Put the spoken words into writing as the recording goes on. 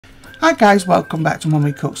Hi guys, welcome back to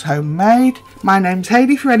Mummy Cooks Homemade. My name's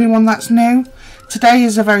Hayley for anyone that's new. Today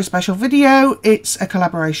is a very special video. It's a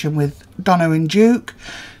collaboration with Donna and Duke.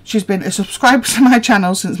 She's been a subscriber to my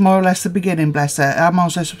channel since more or less the beginning, bless her. I'm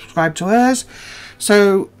also subscribed to hers.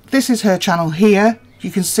 So this is her channel here.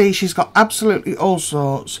 You can see she's got absolutely all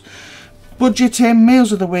sorts. Budgeting,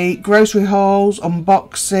 meals of the week, grocery hauls,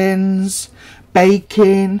 unboxings,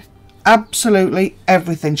 baking. Absolutely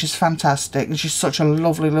everything. She's fantastic and she's such a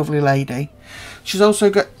lovely lady. She's also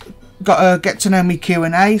got a get to know me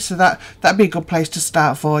Q&A, so that'd be a good place to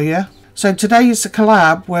start for you. So today's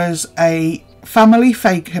collab was a family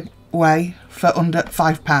Fakeaway for under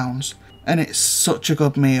 £5 and it's such a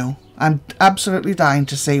good meal. I'm absolutely dying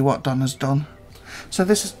to see what Donna's done. So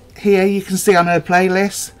this is here, you can see on her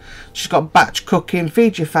playlist she's got batch cooking,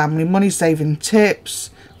 feed your family, money saving tips,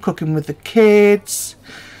 cooking with the kids.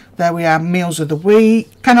 There we are, meals of the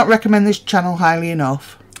week. Cannot recommend this channel highly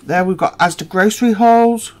enough. There we've got Asda grocery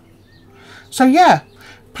hauls. So yeah,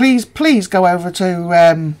 please go over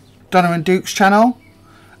to Donna and Duke's channel.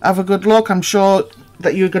 Have a good look. I'm sure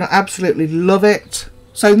that you're going to absolutely love it.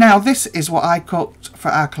 So now this is what I cooked for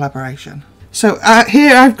our collaboration. So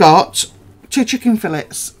here I've got 2 chicken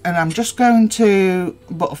fillets and I'm just going to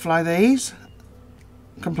butterfly these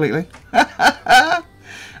completely.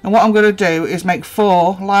 And what I'm going to do is make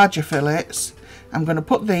 4 larger fillets. I'm going to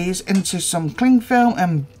put these into some cling film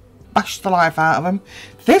and bash the life out of them.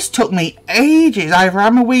 This took me ages. Either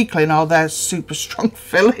I'm a weakling or they're super strong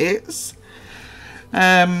fillets.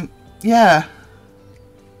 Yeah.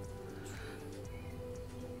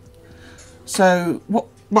 So what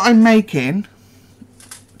I'm making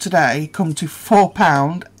today come to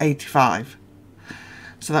 £4.85.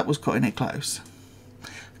 So that was cutting it close.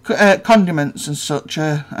 Condiments and such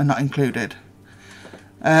are not included.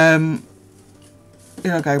 Here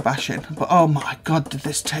I go bashing, but oh my god, did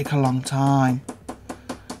this take a long time.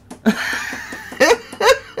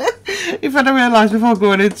 If I'd have realised before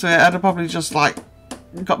going into it, I'd have probably just like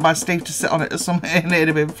got my Steve to sit on it or something and it'd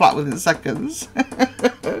have been flat within seconds.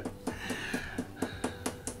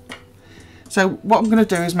 So what I'm going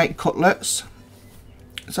to do is make cutlets.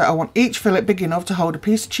 So I want each fillet big enough to hold a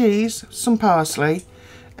piece of cheese, some parsley,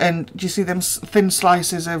 and do you see them thin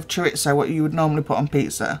slices of chorizo, what you would normally put on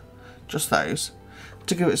pizza? Just those,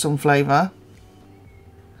 to give it some flavour.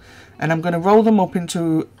 And I'm going to roll them up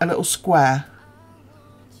into a little square.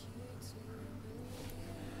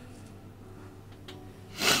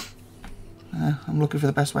 I'm looking for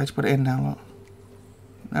the best way to put it in now,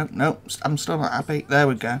 look. Nope, I'm still not happy. There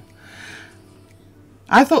we go.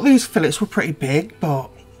 I thought these fillets were pretty big, but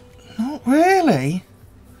not really.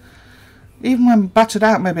 Even when battered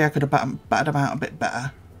out, maybe I could have battered them out a bit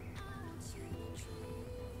better.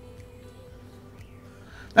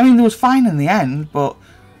 I mean, they was fine in the end, but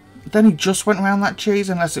then he just went around that cheese,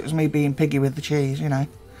 unless it was me being piggy with the cheese, you know.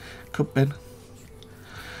 Could be.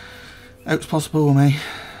 It's possible with me.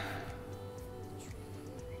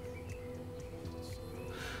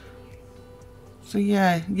 So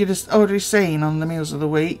yeah, you just already seen on the meals of the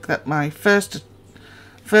week that my first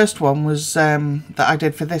one was that I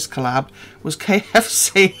did for this collab was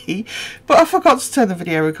KFC, but I forgot to turn the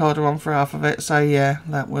video recorder on for half of it, so yeah,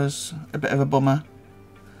 that was a bit of a bummer.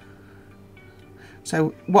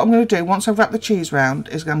 So what I'm going to do once I've wrapped the cheese round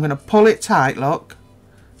is I'm going to pull it tight, look,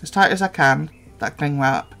 as tight as I can, that cling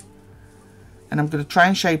wrap, and I'm going to try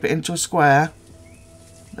and shape it into a square.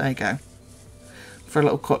 There you go, for a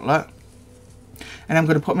little cutlet, and I'm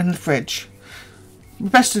going to put them in the fridge.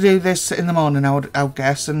 Best to do this in the morning, I would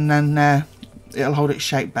guess, and then it'll hold its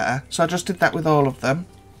shape better. So I just did that with all of them.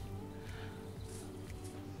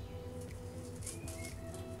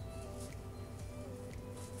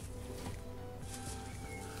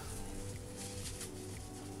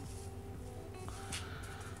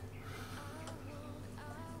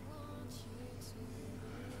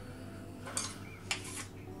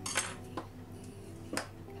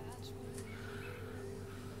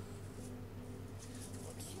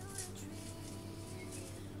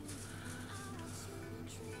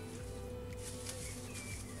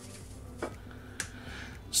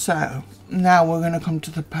 So now we're going to come to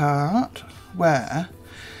the part where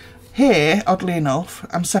here, oddly enough,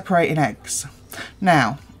 I'm separating eggs.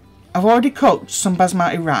 Now, I've already cooked some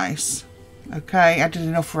basmati rice. Okay, I did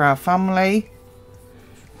enough for our family.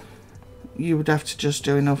 You would have to just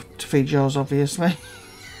do enough to feed yours, obviously.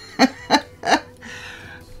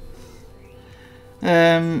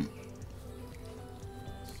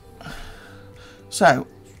 So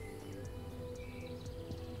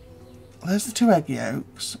there's the 2 egg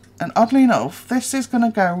yolks, and oddly enough this is going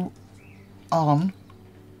to go on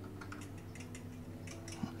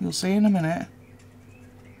You'll see in a minute.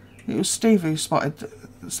 It was Steve who spotted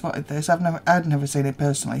this. I'd never seen it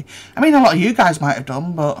personally. I mean, a lot of you guys might have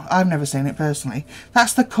done, but I've never seen it personally.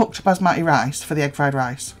 That's the cooked basmati rice for the egg fried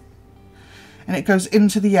rice. And it goes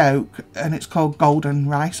into the yolk, and it's called golden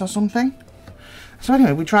rice or something. So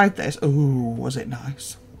anyway, we tried this. Ooh, was it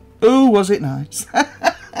nice? Ooh, was it nice?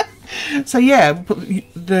 So yeah, we put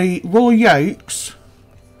the raw yolks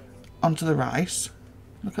onto the rice.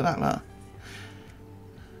 Look at that, look.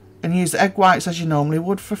 And use the egg whites as you normally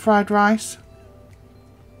would for fried rice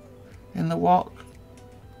in the wok.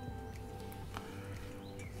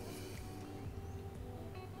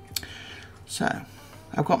 So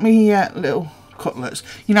I've got my little cutlets.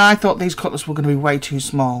 You know, I thought these cutlets were going to be way too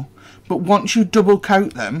small, but once you double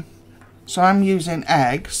coat them, so I'm using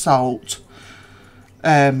egg, salt,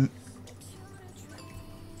 panko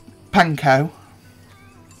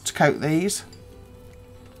to coat these.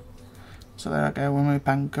 So there I go with my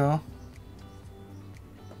panko.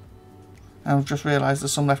 I've just realised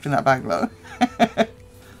there's some left in that bag, look.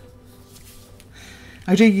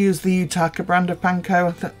 I do use the Utaka brand of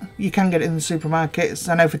panko. You can get it in the supermarkets.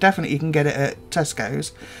 I know for definite you can get it at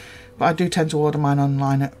Tesco's, but I do tend to order mine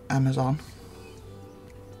online at Amazon.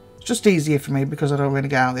 It's just easier for me because I don't really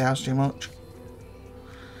get out of the house too much.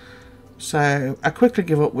 So I quickly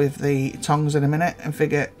give up with the tongs in a minute and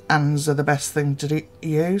figure hands are the best thing to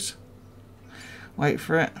use. Wait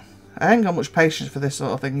for it. I ain't got much patience for this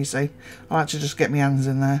sort of thing, you see. I like to just get my hands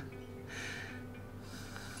in there.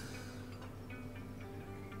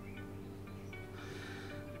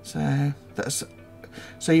 So that's,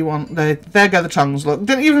 so you want there go the tongs, look,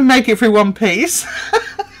 didn't even make it through one piece.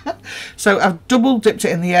 So I've double dipped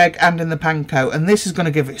it in the egg and in the panko, and this is going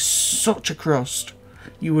to give it such a crust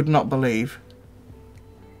you would not believe.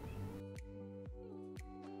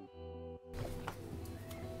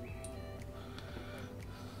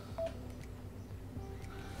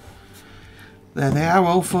 There they are,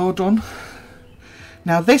 all four done.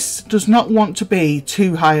 Now this does not want to be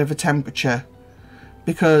too high of a temperature,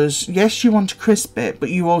 because yes, you want to crisp it, but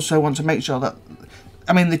you also want to make sure that,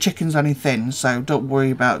 I mean, the chicken's only thin, so don't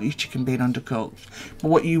worry about your chicken being undercooked. But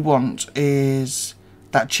what you want is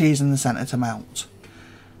that cheese in the centre to melt.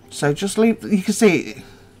 So just leave, you can see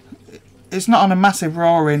it's not on a massive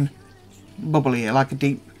roaring bubble here like a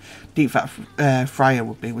deep fat fryer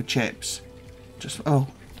would be with chips. Just, oh,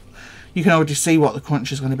 you can already see what the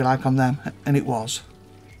crunch is going to be like on them, and it was.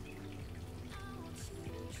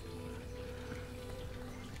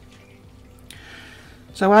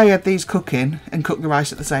 So I had these cooking and cooked the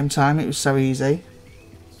rice at the same time. It was so easy.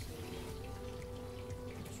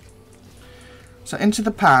 So into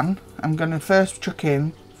the pan, I'm going to first chuck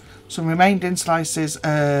in some remaining slices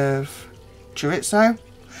of chorizo.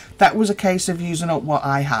 That was a case of using up what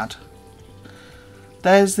I had.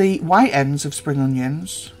 There's the white ends of spring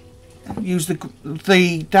onions. Use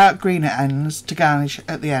the dark green ends to garnish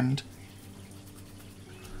at the end.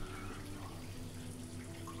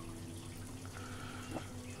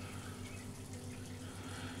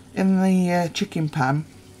 In the chicken pan,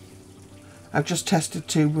 I've just tested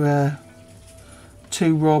two raw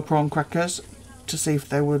prawn crackers to see if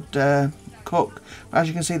they would cook. But as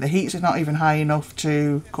you can see, the heat is not even high enough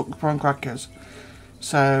to cook the prawn crackers.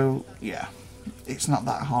 So yeah, it's not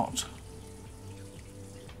that hot.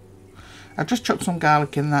 I've just chucked some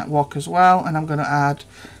garlic in that wok as well, and I'm going to add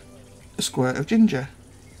a squirt of ginger.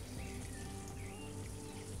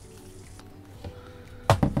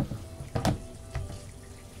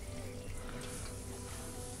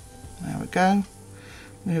 There we go.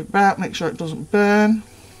 Move it about, make sure it doesn't burn.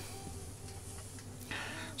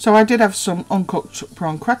 So I did have some uncooked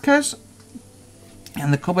prawn crackers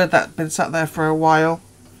in the cupboard that had been sat there for a while.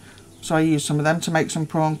 So I used some of them to make some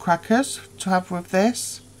prawn crackers to have with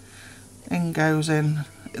this. In goes in,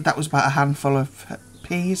 that was about a handful of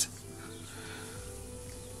peas.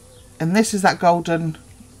 And this is that golden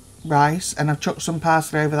rice, and I've chucked some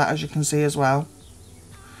parsley over that, as you can see as well.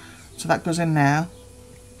 So that goes in now.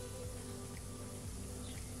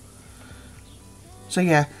 So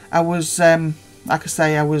yeah, I was, like I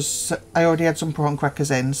say, I already had some prawn crackers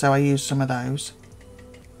in, so I used some of those.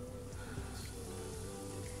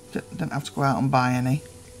 Didn't have to go out and buy any.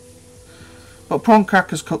 But prawn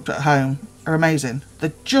crackers cooked at home are amazing.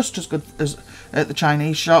 They're just as good as at the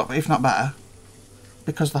Chinese shop, if not better,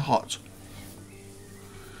 because they're hot.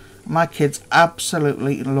 My kids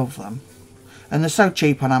absolutely love them. And they're so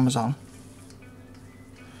cheap on Amazon.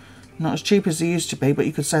 Not as cheap as they used to be, but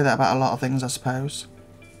you could say that about a lot of things, I suppose.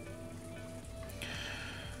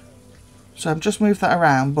 So I've just moved that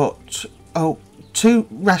around, but oh, 2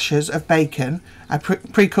 rashers of bacon. I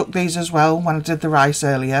pre-cooked these as well when I did the rice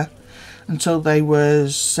earlier until they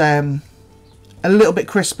was a little bit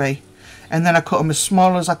crispy, and then I cut them as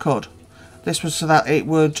small as I could. This was so that it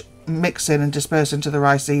would mix in and disperse into the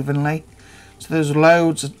rice evenly. So there's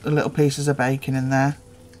loads of little pieces of bacon in there.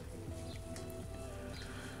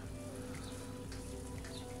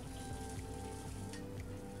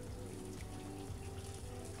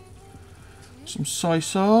 Some soy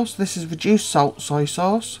sauce. This is reduced salt soy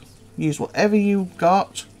sauce. Use whatever you've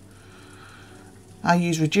got. I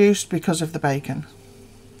use reduced because of the bacon.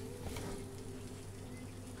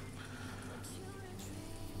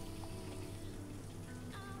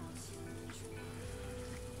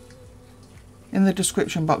 In the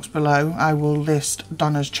description box below I will list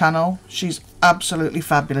Donna's channel. She's absolutely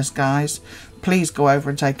fabulous, guys. Please go over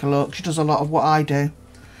and take a look. She does a lot of what I do.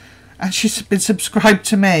 And she's been subscribed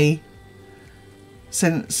to me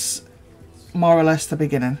since more or less the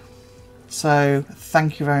beginning. So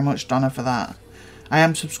thank you very much, Donna, for that. I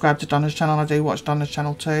am subscribed to Donna's channel. I do watch Donna's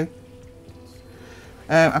channel too.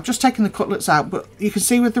 I'm just taking the cutlets out, but you can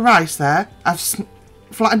see with the rice there, I've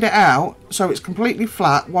flattened it out so it's completely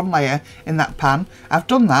flat, one layer in that pan. I've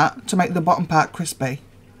done that to make the bottom part crispy,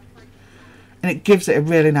 and it gives it a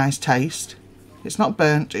really nice taste. It's not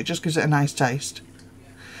burnt, it just gives it a nice taste.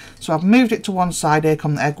 So I've moved it to one side. Here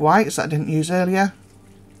come the egg whites that I didn't use earlier.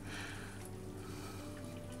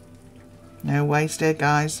 No waste here,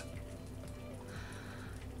 guys.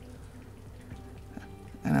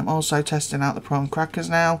 And I'm also testing out the prawn crackers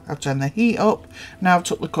now. I've turned the heat up. Now I've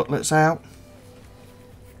took the cutlets out.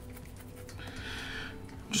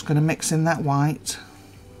 Just going to mix in that white.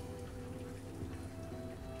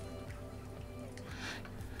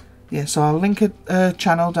 Yeah, so I'll link her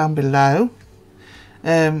channel down below.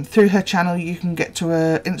 Through her channel you can get to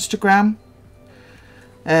her Instagram.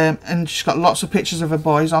 And she's got lots of pictures of her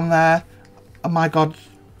boys on there. Oh my god,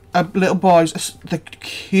 her little boys are the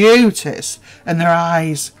cutest. And their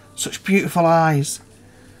eyes, such beautiful eyes.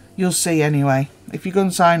 You'll see anyway. If you go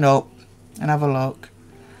and sign up and have a look,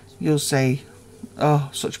 you'll see.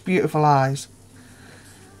 Oh, such beautiful eyes.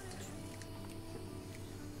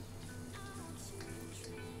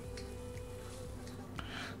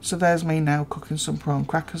 So there's me now cooking some prawn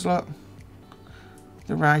crackers, look.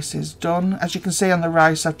 The rice is done. As you can see on the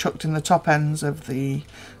rice, I've chucked in the top ends of the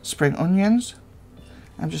spring onions.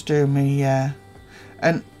 I'm just doing me,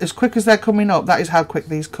 and as quick as they're coming up, that is how quick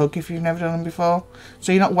these cook if you've never done them before.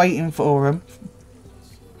 So you're not waiting for them.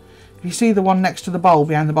 If you see the one next to the bowl,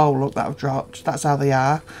 behind the bowl, look, that I've dropped, that's how they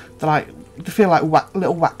are. They feel like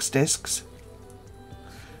little wax discs.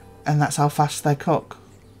 And that's how fast they cook.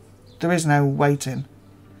 There is no waiting.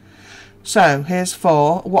 So here's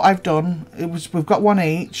 4. What I've done, we've got 1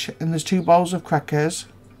 each, and there's 2 bowls of crackers,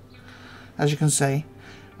 as you can see.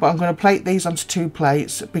 But I'm going to plate these onto 2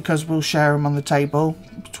 plates because we'll share them on the table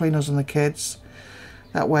between us and the kids.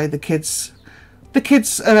 That way the kids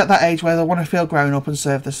are at that age where they want to feel grown up and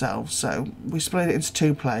serve themselves. So we split it into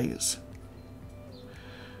 2 plates.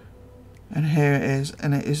 And here it is,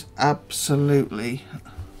 and it is absolutely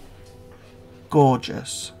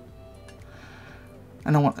gorgeous.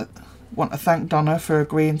 And I want to thank Donna for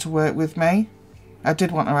agreeing to work with me. I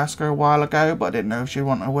did want to ask her a while ago, but I didn't know if she'd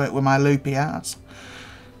want to work with my loopy ass.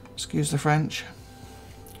 Excuse the French.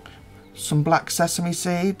 Some black sesame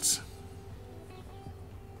seeds.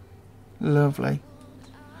 Lovely.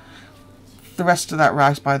 The rest of that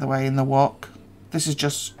rice, by the way, in the wok. This is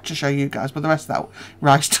just to show you guys, but the rest of that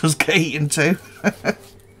rice does get eaten too.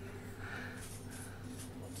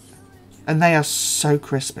 And they are so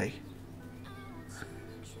crispy.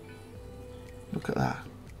 Look at that.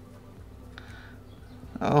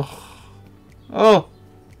 Oh. Oh.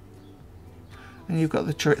 And you've got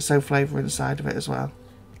the chorizo flavour inside of it as well.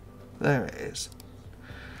 There it is.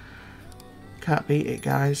 Can't beat it,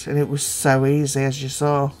 guys. And it was so easy, as you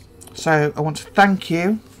saw. So I want to thank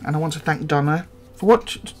you, and I want to thank Donna for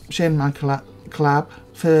watching my collab.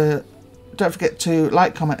 Don't forget to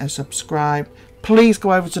like, comment and subscribe. Please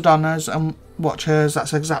go over to Donna's and watch hers.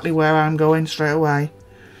 That's exactly where I'm going straight away.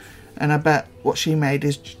 And I bet what she made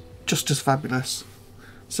is just as fabulous.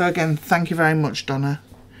 So again, thank you very much, Donna,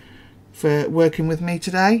 for working with me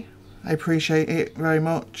today. I appreciate it very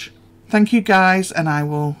much. Thank you, guys, and I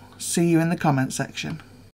will see you in the comment section.